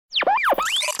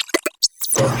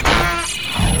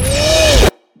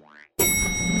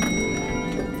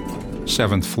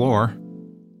Seventh floor,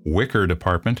 Wicker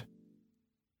Department.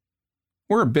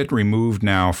 We're a bit removed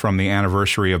now from the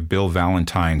anniversary of Bill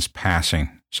Valentine's passing,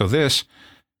 so this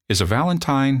is a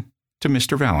Valentine to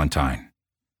Mr. Valentine.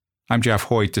 I'm Jeff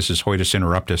Hoyt. This is Hoytus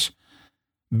Interruptus.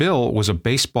 Bill was a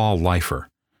baseball lifer,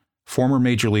 former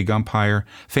Major League umpire,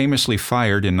 famously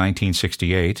fired in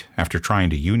 1968 after trying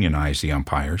to unionize the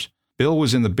umpires. Bill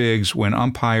was in the bigs when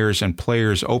umpires and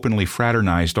players openly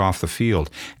fraternized off the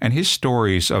field, and his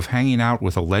stories of hanging out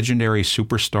with a legendary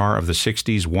superstar of the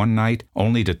 60s one night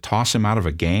only to toss him out of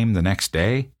a game the next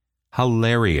day?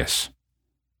 Hilarious.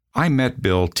 I met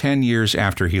Bill 10 years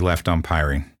after he left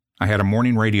umpiring. I had a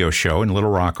morning radio show in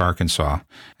Little Rock, Arkansas,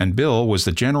 and Bill was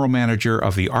the general manager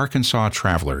of the Arkansas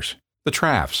Travelers, the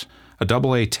Travs, a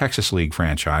AA Texas League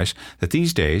franchise that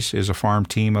these days is a farm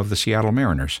team of the Seattle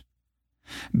Mariners.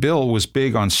 Bill was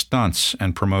big on stunts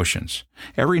and promotions.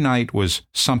 Every night was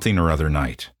something or other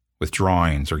night, with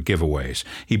drawings or giveaways.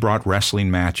 He brought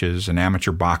wrestling matches and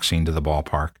amateur boxing to the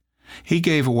ballpark. He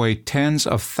gave away tens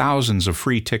of thousands of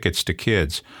free tickets to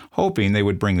kids, hoping they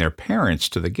would bring their parents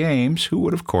to the games, who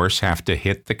would, of course, have to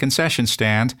hit the concession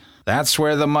stand. That's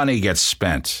where the money gets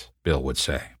spent, Bill would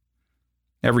say.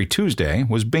 Every Tuesday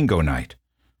was bingo night.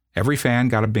 Every fan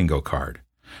got a bingo card.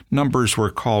 Numbers were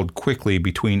called quickly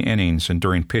between innings and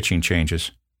during pitching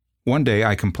changes. One day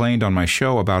I complained on my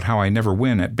show about how I never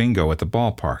win at bingo at the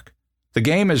ballpark. The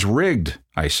game is rigged,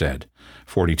 I said,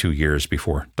 42 years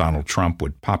before Donald Trump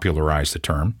would popularize the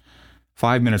term.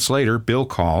 5 minutes later, Bill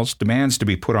calls, demands to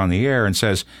be put on the air, and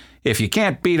says, "If you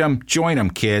can't beat 'em, join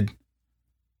 'em, kid."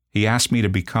 He asked me to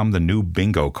become the new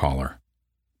bingo caller.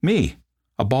 Me,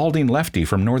 a balding lefty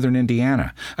from northern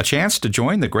Indiana. A chance to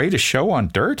join the greatest show on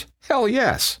dirt? Hell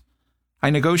yes.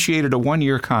 I negotiated a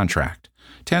 1-year contract,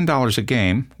 $10 a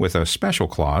game, with a special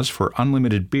clause for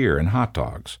unlimited beer and hot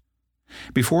dogs.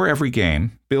 Before every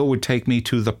game, Bill would take me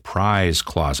to the prize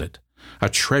closet, a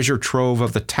treasure trove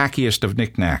of the tackiest of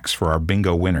knickknacks for our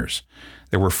bingo winners.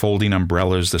 There were folding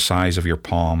umbrellas the size of your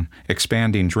palm,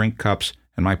 expanding drink cups,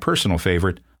 and my personal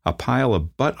favorite, a pile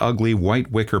of butt-ugly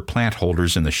white wicker plant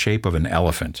holders in the shape of an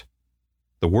elephant.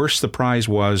 The worse the prize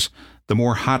was, the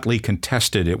more hotly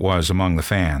contested it was among the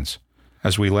fans.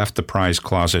 As we left the prize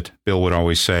closet, Bill would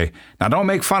always say, "Now don't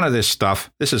make fun of this stuff.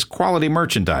 This is quality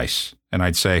merchandise." And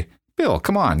I'd say, "Bill,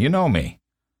 come on, you know me."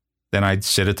 Then I'd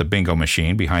sit at the bingo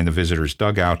machine behind the visitors'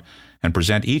 dugout and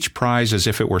present each prize as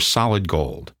if it were solid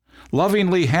gold.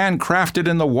 "Lovingly handcrafted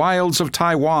in the wilds of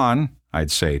Taiwan," I'd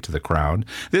say to the crowd.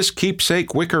 "This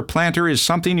keepsake wicker planter is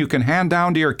something you can hand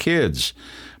down to your kids.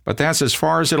 But that's as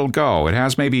far as it'll go. It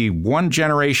has maybe one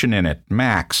generation in it,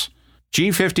 max.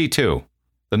 G52.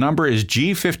 The number is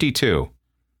G52.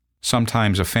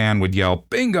 Sometimes a fan would yell,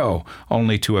 "Bingo!"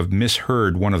 only to have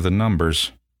misheard one of the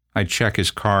numbers. I'd check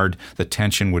his card, the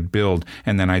tension would build,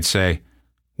 and then I'd say,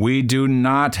 "We do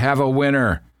not have a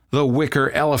winner. The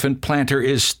wicker elephant planter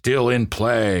is still in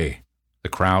play." The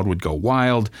crowd would go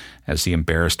wild as the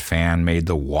embarrassed fan made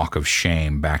the walk of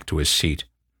shame back to his seat.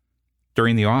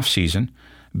 During the off-season,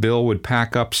 Bill would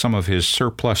pack up some of his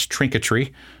surplus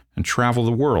trinketry and travel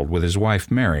the world with his wife,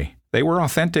 Mary. They were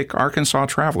authentic Arkansas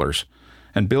travelers,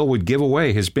 and Bill would give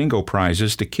away his bingo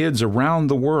prizes to kids around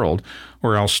the world,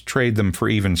 or else trade them for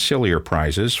even sillier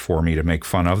prizes for me to make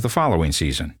fun of the following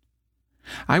season.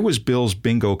 I was Bill's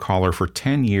bingo caller for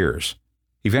 10 years.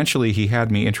 Eventually, he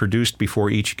had me introduced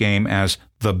before each game as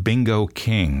the Bingo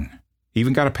King.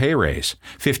 Even got a pay raise,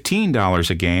 $15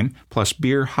 a game, plus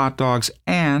beer, hot dogs,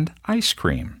 and ice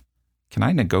cream. Can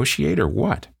I negotiate or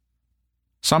what?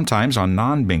 Sometimes on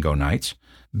non-bingo nights,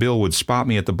 Bill would spot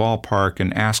me at the ballpark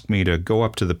and ask me to go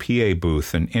up to the PA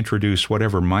booth and introduce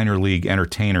whatever minor league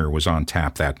entertainer was on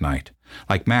tap that night.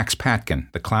 Like Max Patkin,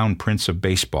 the clown prince of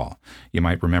baseball. You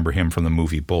might remember him from the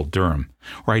movie Bull Durham.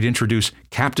 Or I'd introduce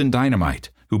Captain Dynamite,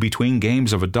 who between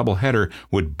games of a doubleheader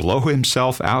would blow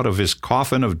himself out of his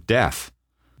coffin of death.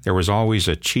 There was always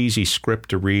a cheesy script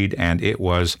to read, and it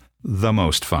was the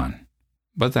most fun.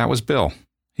 But that was Bill.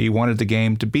 He wanted the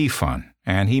game to be fun,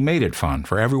 and he made it fun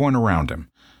for everyone around him,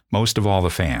 most of all the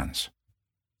fans.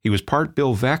 He was part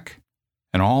Bill Veeck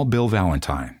and all Bill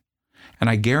Valentine. And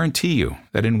I guarantee you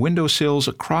that in windowsills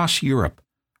across Europe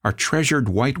are treasured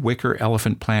white wicker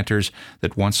elephant planters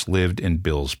that once lived in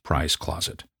Bill's prize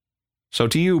closet. So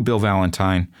to you, Bill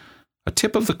Valentine, a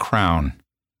tip of the crown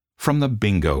from the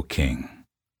Bingo King.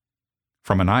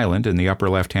 From an island in the upper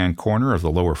left-hand corner of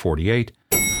the lower 48,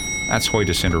 that's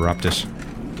Hoytus Interruptus.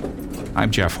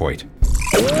 I'm Jeff Hoyt.